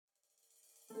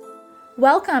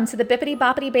Welcome to the Bippity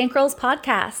Boppity Bankrolls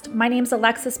podcast. My name is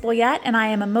Alexis Boyette, and I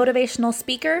am a motivational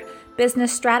speaker,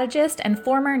 business strategist, and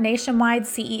former nationwide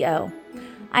CEO.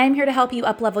 I am here to help you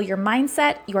uplevel your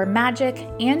mindset, your magic,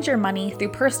 and your money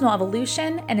through personal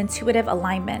evolution and intuitive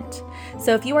alignment.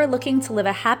 So if you are looking to live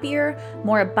a happier,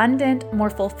 more abundant, more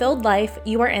fulfilled life,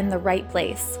 you are in the right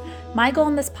place. My goal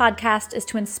in this podcast is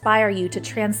to inspire you to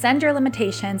transcend your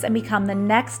limitations and become the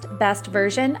next best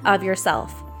version of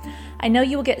yourself. I know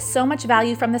you will get so much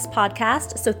value from this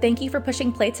podcast, so thank you for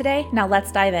pushing play today. Now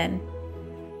let's dive in.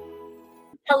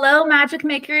 Hello, magic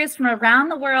makers from around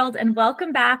the world, and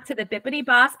welcome back to the Bippity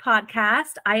Boss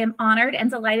podcast. I am honored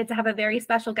and delighted to have a very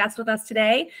special guest with us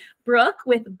today, Brooke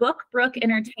with Book Brooke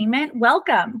Entertainment.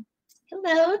 Welcome.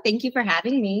 Hello, thank you for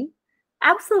having me.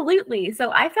 Absolutely.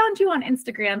 So I found you on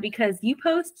Instagram because you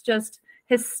post just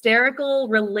hysterical,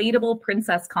 relatable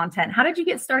princess content. How did you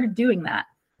get started doing that?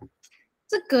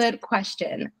 It's a good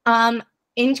question.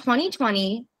 In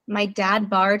 2020, my dad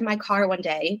borrowed my car one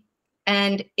day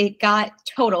and it got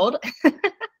totaled.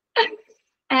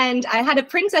 And I had a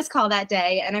princess call that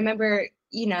day. And I remember,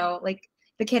 like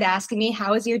the kid asking me,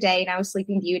 "How was your day?" And I was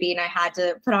Sleeping Beauty. And I had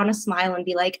to put on a smile and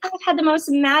be like, "I've had the most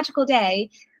magical day."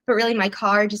 But really, my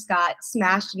car just got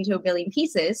smashed into a billion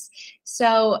pieces.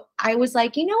 So I was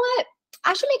like, you know what?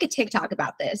 I should make a TikTok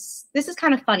about this. This is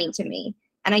kind of funny to me.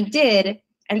 And I did.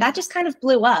 And that just kind of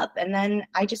blew up. And then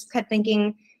I just kept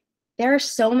thinking, there are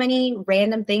so many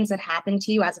random things that happen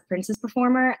to you as a princess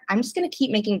performer. I'm just going to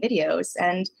keep making videos.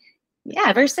 And yeah,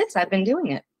 ever since I've been doing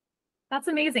it. That's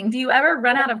amazing. Do you ever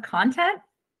run out of content?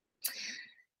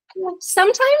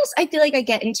 Sometimes I feel like I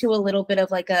get into a little bit of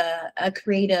like a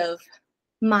creative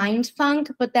mind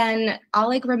funk, but then I'll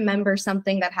like remember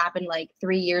something that happened like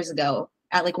 3 years ago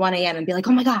at like 1 a.m. and be like,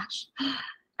 oh my gosh,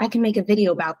 I can make a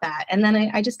video about that. And then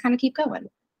I just kind of keep going.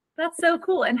 That's so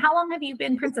cool. And how long have you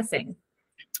been princessing?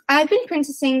 I've been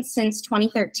princessing since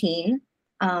 2013,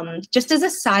 just as a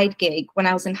side gig when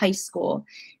I was in high school.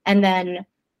 And then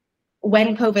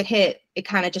when COVID hit, it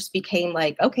kind of just became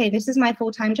like, okay, this is my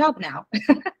full-time job now.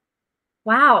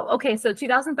 Wow. Okay. So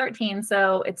 2013.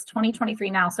 So it's 2023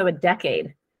 now. So a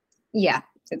decade. Yeah,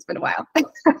 it's been a while.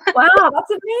 Wow.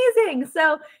 That's amazing.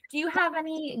 So do you have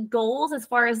any goals as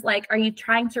far as like, are you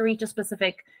trying to reach a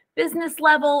specific business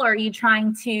level? Or are you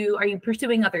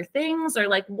pursuing other things? Or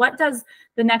like, what does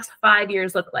the next 5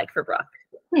 years look like for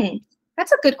Brooke?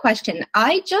 That's a good question.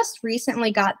 I just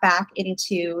recently got back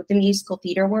into the musical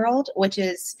theater world, which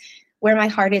is where my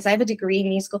heart is. I have a degree in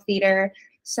musical theater.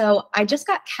 So I just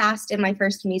got cast in my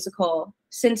first musical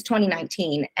since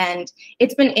 2019. And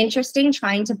it's been interesting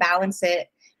trying to balance it.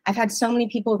 I've had so many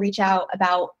people reach out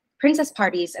about princess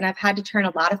parties, and I've had to turn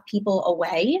a lot of people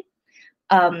away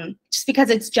just because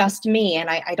it's just me and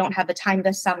I don't have the time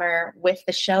this summer with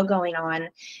the show going on.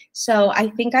 So I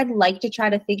think I'd like to try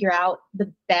to figure out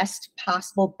the best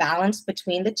possible balance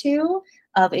between the two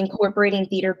of incorporating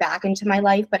theater back into my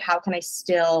life, but how can I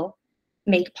still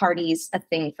make parties a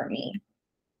thing for me?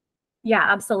 Yeah,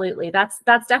 absolutely. That's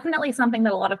definitely something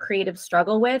that a lot of creatives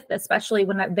struggle with, especially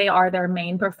when they are their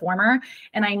main performer.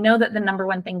 And I know that the number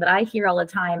one thing that I hear all the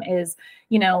time is,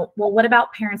 well, what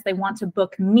about parents? They want to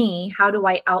book me. How do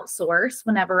I outsource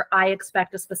whenever I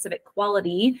expect a specific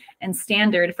quality and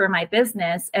standard for my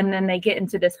business? And then they get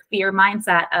into this fear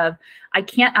mindset of, I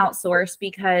can't outsource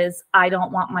because I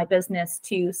don't want my business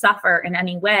to suffer in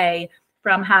any way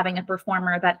from having a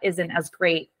performer that isn't as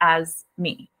great as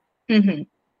me. Mm-hmm.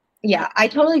 Yeah, I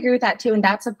totally agree with that too. And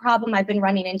that's a problem I've been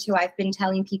running into. I've been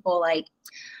telling people like,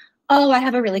 oh, I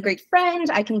have a really great friend.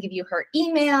 I can give you her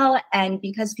email. And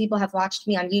because people have watched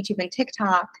me on YouTube and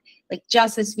TikTok, like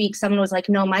just this week, someone was like,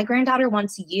 no, my granddaughter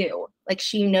wants you. Like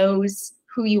she knows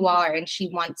who you are and she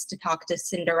wants to talk to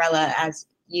Cinderella as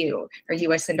you, or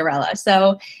you as Cinderella.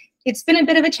 So it's been a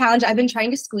bit of a challenge. I've been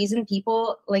trying to squeeze in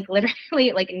people like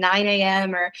literally at like 9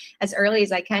 a.m. or as early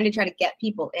as I can to try to get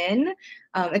people in.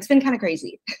 It's been kind of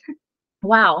crazy.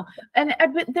 Wow. And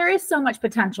but there is so much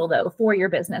potential though for your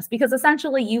business because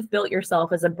essentially you've built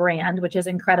yourself as a brand, which is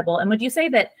incredible. And would you say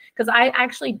that, because I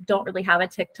actually don't really have a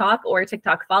TikTok or a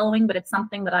TikTok following, but it's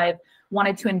something that I've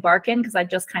wanted to embark in because I've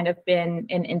just kind of been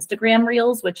in Instagram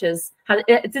Reels, which is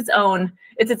it's its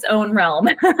own realm.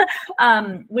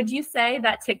 Would you say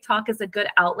that TikTok is a good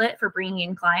outlet for bringing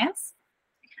in clients?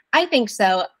 I think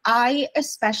so. I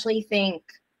especially think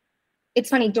it's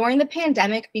funny during the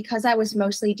pandemic, because I was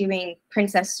mostly doing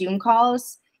princess Zoom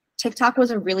calls, TikTok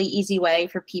was a really easy way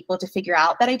for people to figure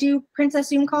out that I do princess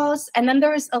Zoom calls. And then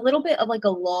there was a little bit of like a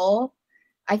lull.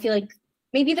 I feel like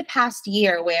maybe the past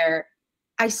year where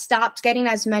I stopped getting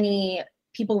as many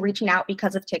people reaching out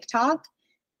because of TikTok.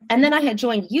 And then I had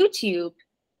joined YouTube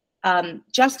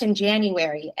just in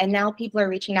January. And now people are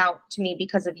reaching out to me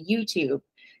because of YouTube.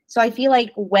 So I feel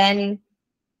like when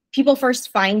people first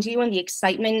find you and the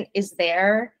excitement is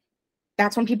there,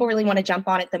 that's when people really want to jump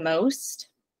on it the most.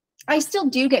 I still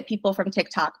do get people from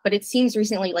TikTok, but it seems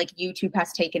recently like YouTube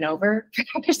has taken over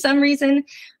for some reason.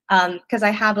 Because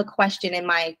I have a question in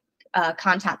my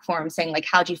contact form saying like,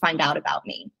 how'd you find out about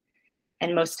me?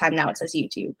 And most of the time now it says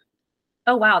YouTube.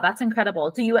 Oh, wow. That's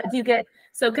incredible. Do you get,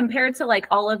 so compared to like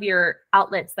all of your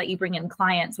outlets that you bring in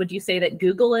clients, would you say that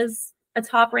Google is a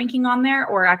top ranking on there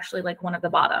or actually like one of the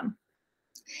bottom?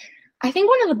 I think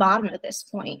one of the bottom at this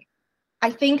point. I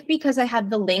think because I have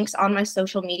the links on my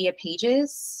social media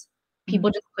pages,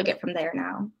 people just click it from there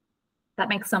now. That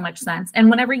makes so much sense. And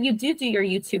whenever you do your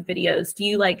YouTube videos, do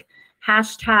you like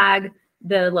hashtag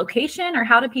the location or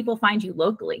how do people find you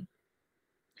locally?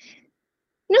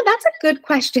 No, that's a good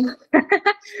question.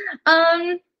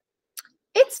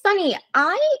 It's funny.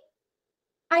 I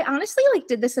honestly like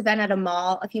did this event at a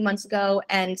mall a few months ago,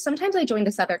 and sometimes I joined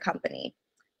this other company.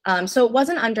 So it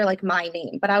wasn't under like my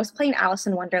name, but I was playing Alice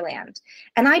in Wonderland.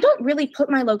 And I don't really put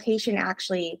my location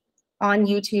actually on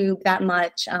YouTube that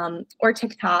much, or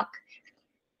TikTok.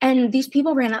 And these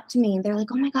people ran up to me and they're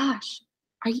like, oh my gosh,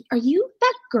 are you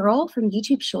that girl from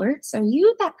YouTube Shorts? Are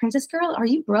you that princess girl? Are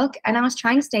you Brooke? And I was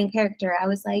trying to stay in character. I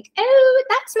was like, oh,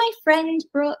 that's my friend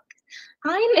Brooke.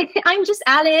 I'm just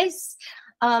Alice.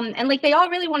 And like they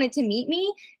all really wanted to meet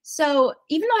me. So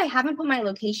even though I haven't put my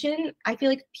location, I feel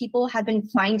like people have been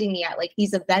finding me at like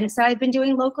these events that I've been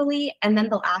doing locally. And then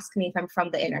they'll ask me if I'm from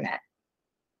the internet.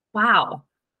 Wow.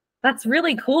 That's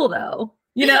really cool though.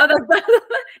 You know,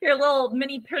 your little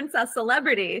mini princess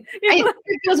celebrity.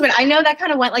 I know that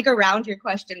kind of went like around your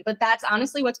question, but that's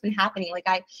honestly what's been happening. Like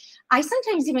I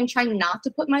sometimes even try not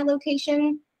to put my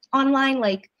location online.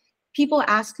 Like people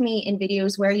ask me in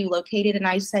videos, where are you located? And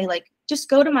I say like, just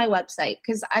go to my website.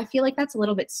 Cause I feel like that's a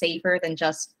little bit safer than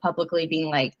just publicly being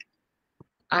like,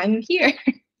 I'm here.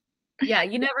 Yeah.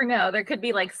 You never know. There could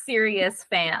be like serious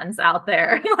fans out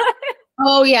there.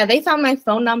 Oh yeah, they found my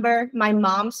phone number, my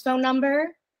mom's phone number.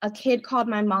 A kid called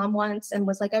my mom once and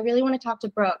was like, I really want to talk to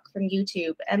Brooke from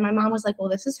YouTube. And my mom was like, well,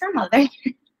 this is her mother.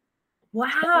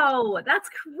 Wow, that's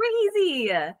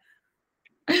crazy.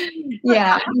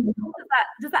 Yeah.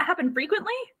 Does that happen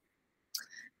frequently?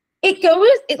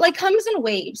 It like comes in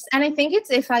waves. And I think it's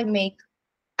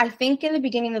I think in the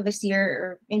beginning of this year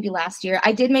or maybe last year,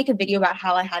 I did make a video about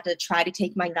how I had to try to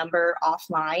take my number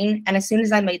offline. And as soon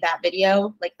as I made that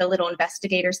video, like the little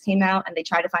investigators came out and they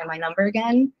tried to find my number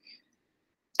again.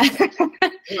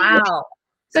 Wow.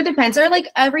 So it depends. Or like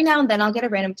every now and then I'll get a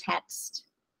random text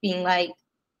being like,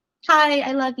 hi,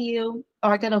 I love you.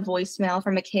 Or I get a voicemail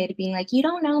from a kid being like, you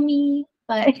don't know me,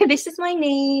 but this is my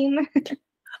name.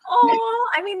 Oh,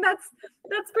 I mean, that's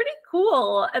pretty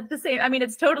cool. At the same, I mean,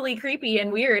 it's totally creepy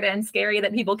and weird and scary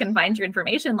that people can find your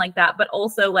information like that, but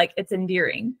also like it's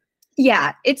endearing.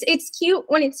 Yeah, it's cute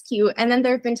when it's cute. And then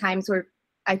there have been times where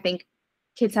I think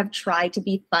kids have tried to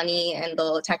be funny and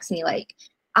they'll text me like,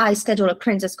 I scheduled a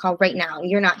princess call right now and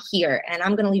you're not here and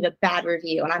I'm gonna leave a bad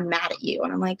review and I'm mad at you.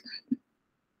 And I'm like,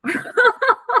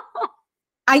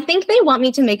 I think they want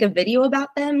me to make a video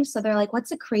about them. So they're like, what's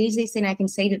the craziest thing I can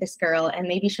say to this girl? And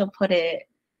maybe she'll put it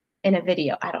in a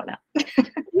video. I don't know.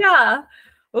 Yeah.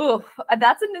 Oh,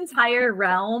 that's an entire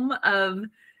realm of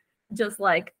just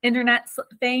like internet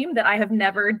fame that I have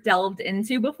never delved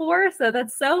into before. So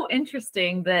that's so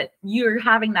interesting that you're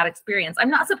having that experience. I'm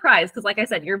not surprised because like I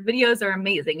said, your videos are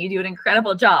amazing. You do an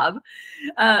incredible job.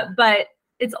 But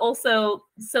it's also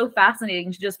so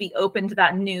fascinating to just be open to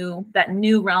that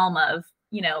new realm of,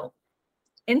 you know,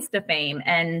 Insta fame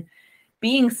and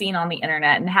being seen on the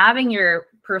internet and having your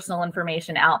personal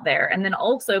information out there and then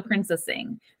also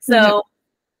princessing. So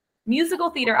musical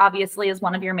theater obviously is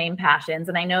one of your main passions.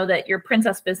 And I know that your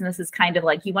princess business is kind of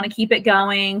like, you want to keep it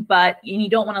going, but you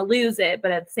don't want to lose it.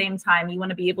 But at the same time, you want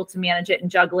to be able to manage it and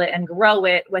juggle it and grow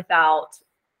it without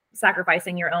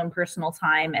sacrificing your own personal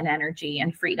time and energy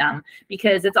and freedom,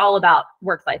 because it's all about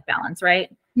work-life balance, right?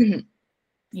 Mm-hmm.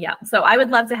 Yeah. So I would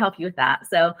love to help you with that.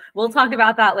 So we'll talk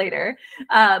about that later.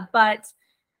 But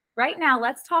right now,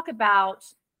 let's talk about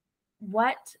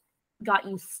what got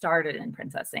you started in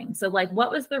princessing. So like,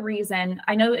 what was the reason?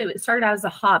 I know it started out as a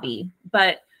hobby,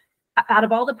 but out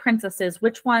of all the princesses,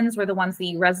 which ones were the ones that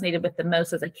you resonated with the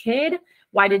most as a kid?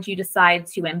 Why did you decide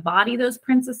to embody those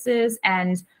princesses?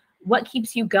 And what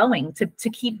keeps you going to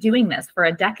keep doing this for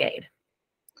a decade?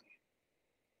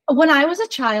 When I was a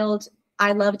child,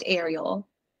 I loved Ariel.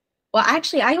 Well,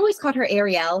 actually, I always called her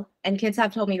Ariel, and kids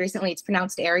have told me recently it's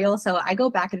pronounced Ariel, so I go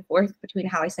back and forth between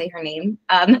how I say her name.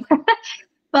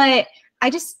 But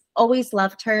always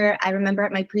loved her. I remember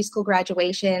at my preschool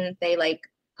graduation, they like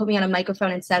put me on a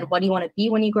microphone and said, "What do you want to be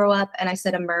when you grow up?" And I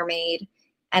said, "A mermaid."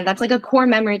 And that's like a core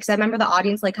memory because I remember the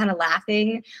audience like kind of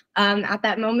laughing at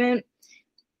that moment.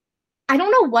 I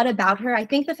don't know what about her. I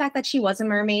think the fact that she was a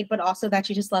mermaid, but also that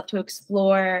she just loved to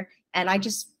explore. And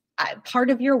Part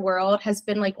of Your World has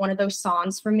been like one of those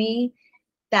songs for me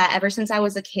that ever since I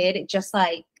was a kid, it just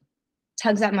like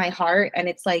tugs at my heart. And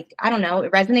it's like, I don't know,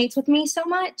 it resonates with me so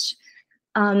much.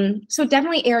 So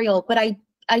definitely Ariel, but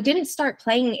I didn't start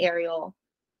playing Ariel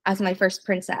as my first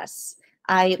princess.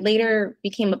 I later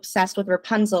became obsessed with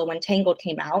Rapunzel when Tangled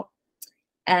came out.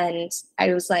 And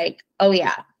I was like, oh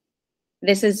yeah,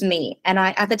 this is me. And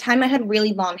at the time I had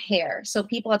really long hair. So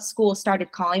people at school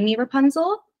started calling me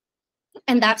Rapunzel.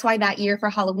 And that's why that year for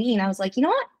Halloween, I was like, you know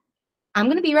what? I'm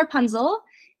going to be Rapunzel.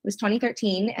 It was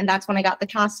 2013. And that's when I got the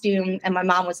costume. And my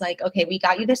mom was like, okay, we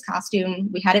got you this costume.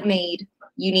 We had it made.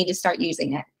 You need to start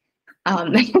using it.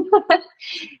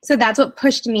 So that's what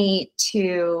pushed me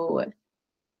to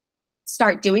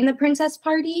start doing the princess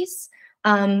parties.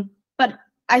 But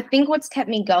I think what's kept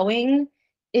me going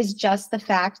is just the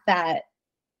fact that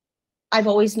I've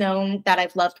always known that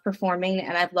I've loved performing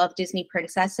and I've loved Disney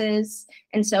princesses.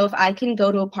 And so if I can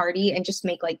go to a party and just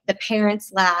make like the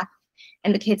parents laugh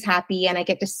and the kids happy and I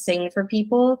get to sing for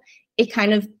people, it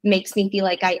kind of makes me feel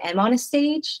like I am on a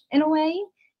stage in a way.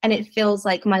 And it feels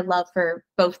like my love for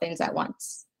both things at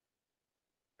once.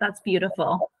 That's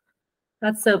beautiful.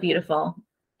 That's so beautiful.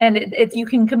 And it's you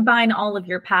can combine all of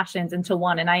your passions into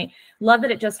one. And I love that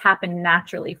it just happened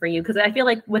naturally for you, because I feel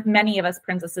like with many of us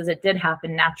princesses, it did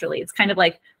happen naturally. It's kind of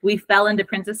like we fell into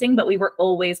princessing, but we were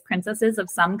always princesses of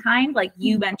some kind. Like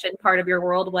you mentioned, Part of Your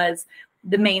World was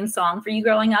the main song for you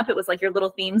growing up. It was like your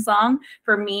little theme song.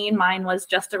 For me, mine was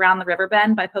Just Around the River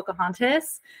Bend by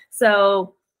Pocahontas.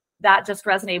 So that just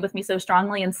resonated with me so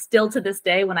strongly. And still to this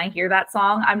day, when I hear that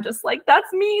song, I'm just like,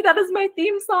 that's me. That is my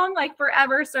theme song, like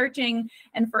forever searching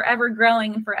and forever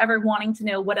growing and forever wanting to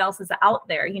know what else is out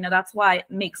there. You know, that's why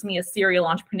it makes me a serial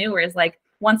entrepreneur, is like,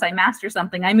 once I master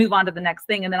something, I move on to the next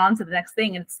thing and then on to the next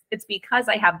thing. It's because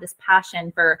I have this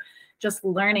passion for just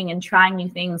learning and trying new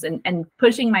things and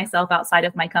pushing myself outside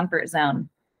of my comfort zone.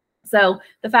 So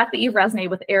the fact that you've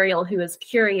resonated with Ariel, who is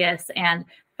curious and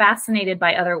fascinated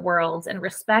by other worlds and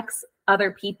respects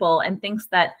other people and thinks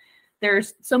that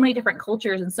there's so many different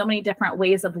cultures and so many different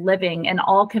ways of living and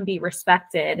all can be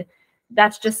respected,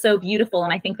 that's just so beautiful.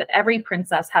 And I think that every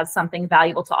princess has something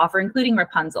valuable to offer, including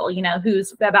Rapunzel, you know,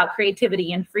 who's about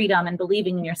creativity and freedom and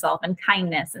believing in yourself and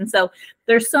kindness. And so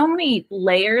there's so many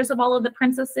layers of all of the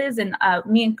princesses. And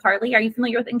me and Carly, are you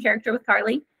familiar with In Character with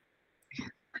Carly?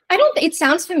 It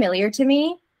sounds familiar to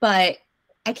me, but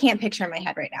I can't picture in my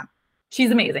head right now. She's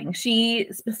amazing. She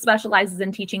specializes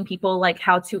in teaching people like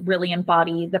how to really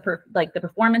embody the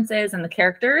performances and the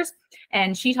characters.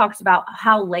 And she talks about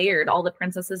how layered all the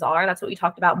princesses are. That's what we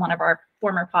talked about in one of our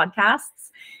former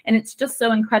podcasts. And it's just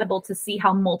so incredible to see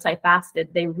how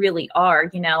multifaceted they really are.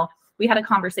 You know, we had a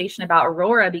conversation about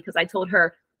Aurora because I told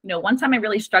her, you know, one time I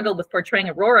really struggled with portraying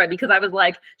Aurora because I was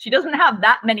like, she doesn't have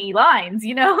that many lines,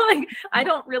 you know, like I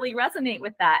don't really resonate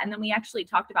with that. And then we actually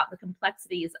talked about the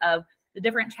complexities of the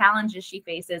different challenges she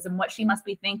faces and what she must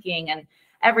be thinking and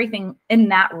everything in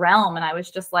that realm. And I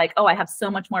was just like, oh, I have so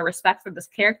much more respect for this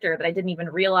character that I didn't even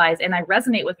realize. And I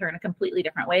resonate with her in a completely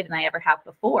different way than I ever have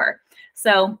before.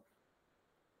 So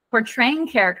portraying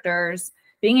characters,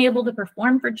 being able to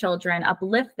perform for children,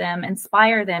 uplift them,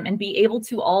 inspire them, and be able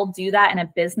to all do that in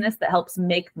a business that helps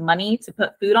make money to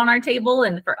put food on our table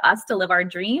and for us to live our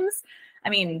dreams. I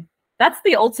mean, that's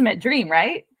the ultimate dream,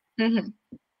 right? Mm-hmm.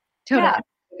 Totally. Yeah.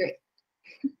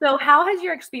 So how has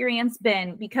your experience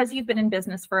been, because you've been in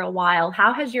business for a while,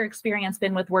 how has your experience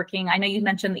been with working? I know you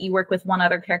mentioned that you work with one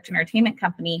other character entertainment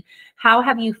company. How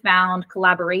have you found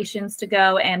collaborations to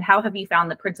go, and how have you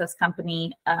found the Princess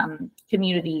Company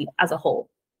community as a whole?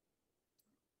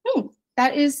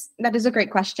 That is a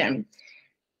great question.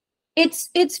 It's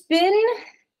been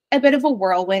a bit of a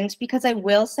whirlwind because I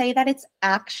will say that it's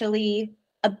actually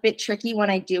a bit tricky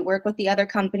when I do work with the other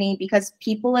company because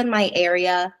people in my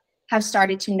area have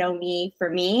started to know me for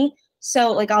me.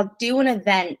 So like I'll do an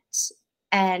event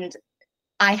and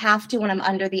I have to, when I'm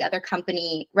under the other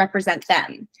company, represent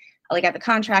them. Like I have a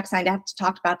contract signed, I have to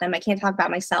talk about them. I can't talk about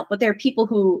myself, but there are people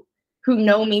who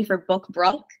know me for book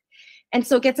Brooke. And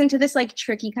so it gets into this like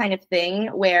tricky kind of thing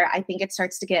where I think it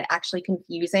starts to get actually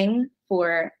confusing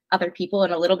for other people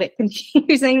and a little bit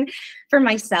confusing for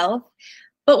myself.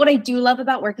 But what I do love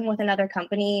about working with another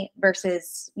company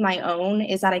versus my own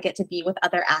is that I get to be with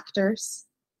other actors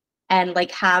and like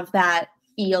have that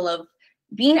feel of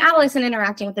being Alice and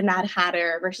interacting with the Mad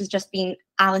Hatter versus just being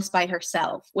Alice by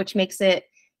herself, which makes it,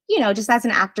 just as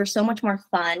an actor, so much more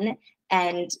fun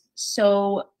and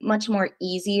so much more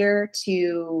easier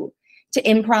to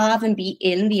improv and be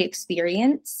in the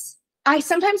experience. I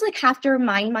sometimes have to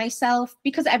remind myself,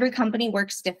 because every company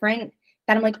works different,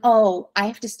 that I'm like, oh, I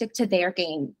have to stick to their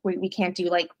game. We can't do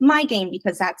my game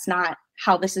because that's not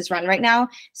how this is run right now.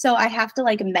 So I have to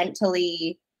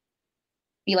mentally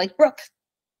be like, Brooke,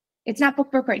 it's not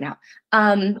Brooke right now.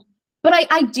 But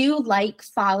I do like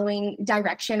following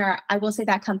direction, or I will say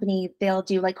that company, they'll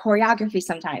do choreography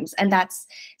sometimes. And that's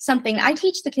something I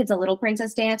teach the kids a little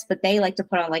princess dance, but they like to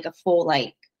put on a full,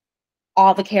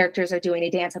 all the characters are doing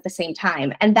a dance at the same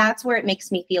time. And that's where it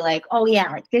makes me feel like, oh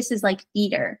yeah, this is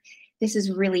theater. This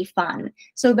is really fun.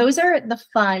 So those are the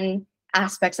fun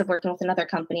aspects of working with another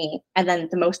company. And then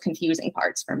the most confusing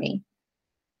parts for me.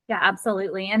 Yeah,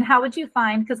 absolutely. And how would you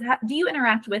find, because do you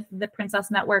interact with the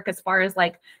Princess Network as far as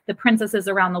the princesses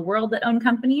around the world that own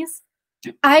companies?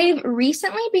 I've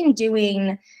recently been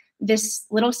doing this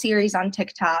little series on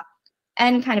TikTok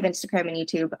and kind of Instagram and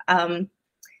YouTube,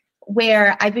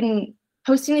 where I've been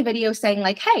posting a video saying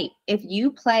hey, if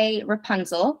you play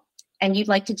Rapunzel and you'd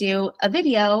like to do a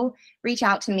video, reach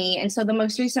out to me. And so the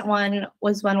most recent one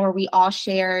was one where we all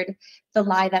shared the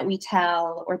lie that we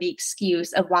tell, or the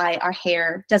excuse of why our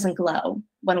hair doesn't glow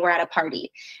when we're at a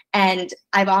party. And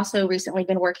I've also recently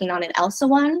been working on an Elsa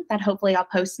one that hopefully I'll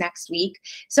post next week.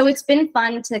 So it's been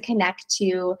fun to connect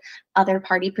to other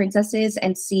party princesses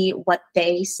and see what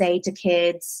they say to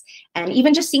kids, and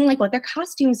even just seeing what their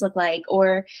costumes look like.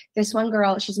 Or this one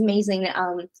girl, she's amazing.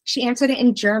 She answered it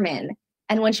in German.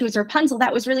 And when she was Rapunzel,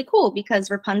 that was really cool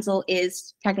because Rapunzel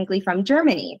is technically from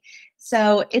Germany.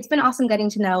 So it's been awesome getting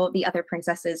to know the other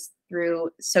princesses through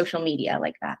social media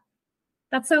like that.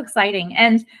 That's so exciting.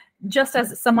 And just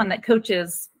as someone that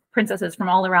coaches princesses from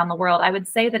all around the world, I would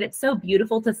say that it's so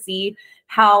beautiful to see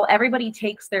how everybody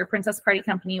takes their princess party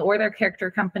company or their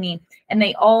character company and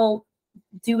they all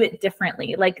do it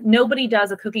differently. Nobody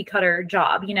does a cookie cutter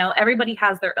job. Everybody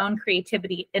has their own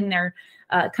creativity in their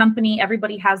company.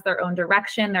 Everybody has their own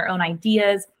direction, their own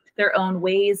ideas, their own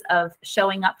ways of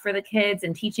showing up for the kids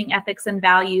and teaching ethics and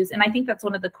values. And I think that's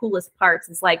one of the coolest parts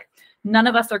is none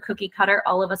of us are cookie cutter.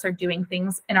 All of us are doing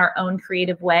things in our own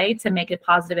creative way to make a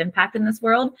positive impact in this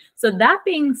world. So that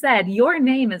being said, your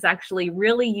name is actually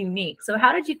really unique. So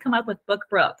how did you come up with Book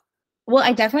Brooke? Well,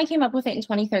 I definitely came up with it in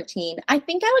 2013. I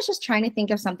think I was just trying to think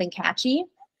of something catchy.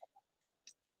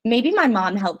 Maybe my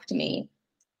mom helped me.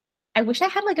 I wish I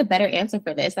had a better answer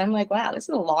for this. I'm wow, this is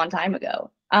a long time ago.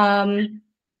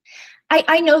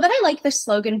 I know that I like the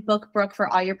slogan, Book Brooke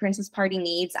for all your princess party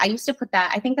needs. I used to put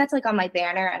that, I think that's on my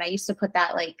banner, and I used to put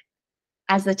that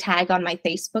as the tag on my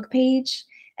Facebook page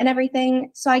and everything.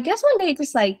 So I guess one day it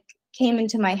just came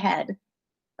into my head.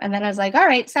 And then I was all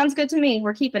right, sounds good to me.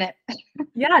 We're keeping it.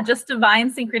 Yeah, just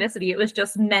divine synchronicity. It was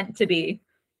just meant to be.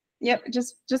 Yep, it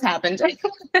just happened.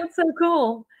 That's so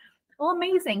cool. Well,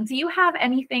 amazing. Do you have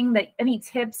any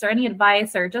tips or any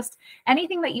advice or just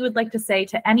anything that you would like to say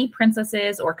to any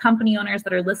princesses or company owners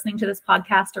that are listening to this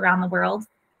podcast around the world?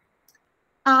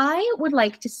 I would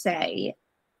like to say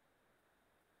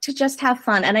to just have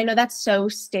fun. And I know that's so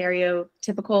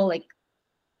stereotypical,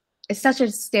 it's such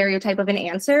a stereotype of an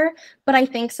answer, but I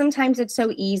think sometimes it's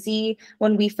so easy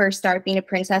when we first start being a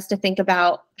princess to think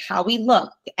about how we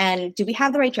look and do we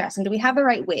have the right dress and do we have the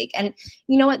right wig? And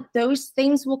you know what? Those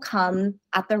things will come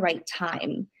at the right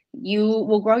time. You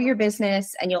will grow your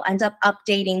business and you'll end up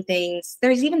updating things.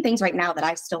 There's even things right now that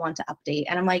I still want to update.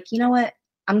 And I'm you know what?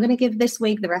 I'm going to give this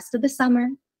wig the rest of the summer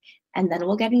and then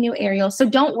we'll get a new Ariel. So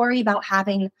don't worry about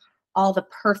having all the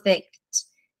perfect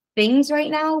things right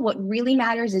now. What really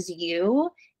matters is you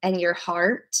and your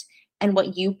heart and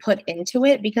what you put into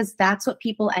it, because that's what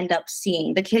people end up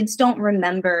seeing. The kids don't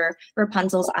remember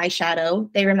Rapunzel's eyeshadow.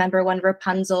 They remember when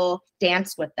Rapunzel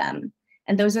danced with them.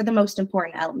 And those are the most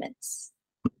important elements.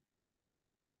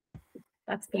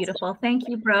 That's beautiful. Thank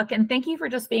you, Brooke. And thank you for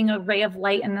just being a ray of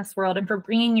light in this world and for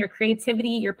bringing your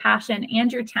creativity, your passion,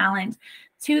 and your talent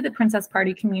to the Princess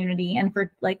Party community and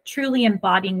for truly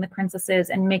embodying the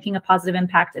princesses and making a positive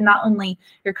impact in not only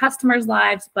your customers'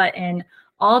 lives, but in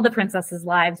all the princesses'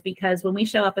 lives, because when we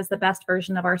show up as the best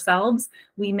version of ourselves,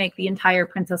 we make the entire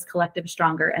princess collective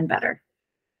stronger and better.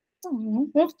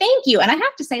 Well, thank you. And I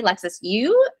have to say, Lexus,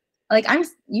 you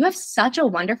have such a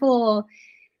wonderful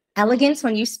elegance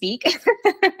when you speak.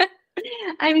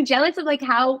 I'm jealous of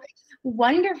how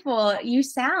wonderful you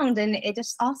sound, and it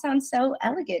just all sounds so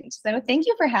elegant. So thank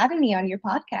you for having me on your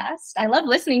podcast. I love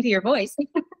listening to your voice.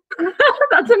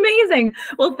 That's amazing.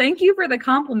 Well, thank you for the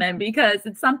compliment because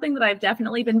it's something that I've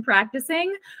definitely been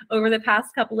practicing over the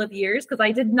past couple of years because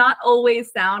I did not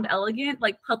always sound elegant.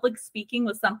 Like public speaking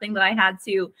was something that I had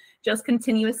to just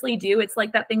continuously do. It's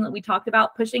like that thing that we talked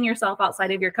about, pushing yourself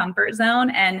outside of your comfort zone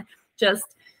and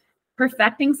just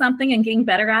perfecting something and getting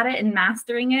better at it and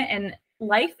mastering it. And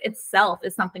life itself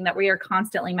is something that we are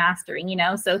constantly mastering, you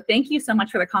know? So thank you so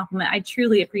much for the compliment. I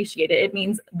truly appreciate it. It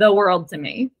means the world to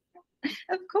me.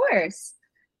 Of course.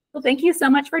 Well, thank you so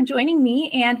much for joining me,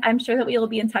 and I'm sure that we will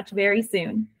be in touch very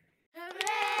soon.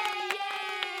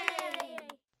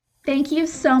 Thank you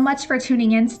so much for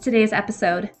tuning in to today's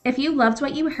episode. If you loved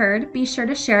what you heard, be sure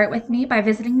to share it with me by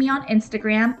visiting me on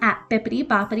Instagram at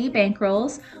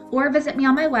bippity-boppity-bankrolls or visit me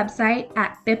on my website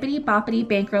at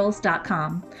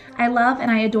bippity-boppity-bankrolls.com. I love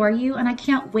and I adore you, and I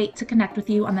can't wait to connect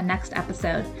with you on the next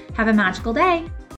episode. Have a magical day.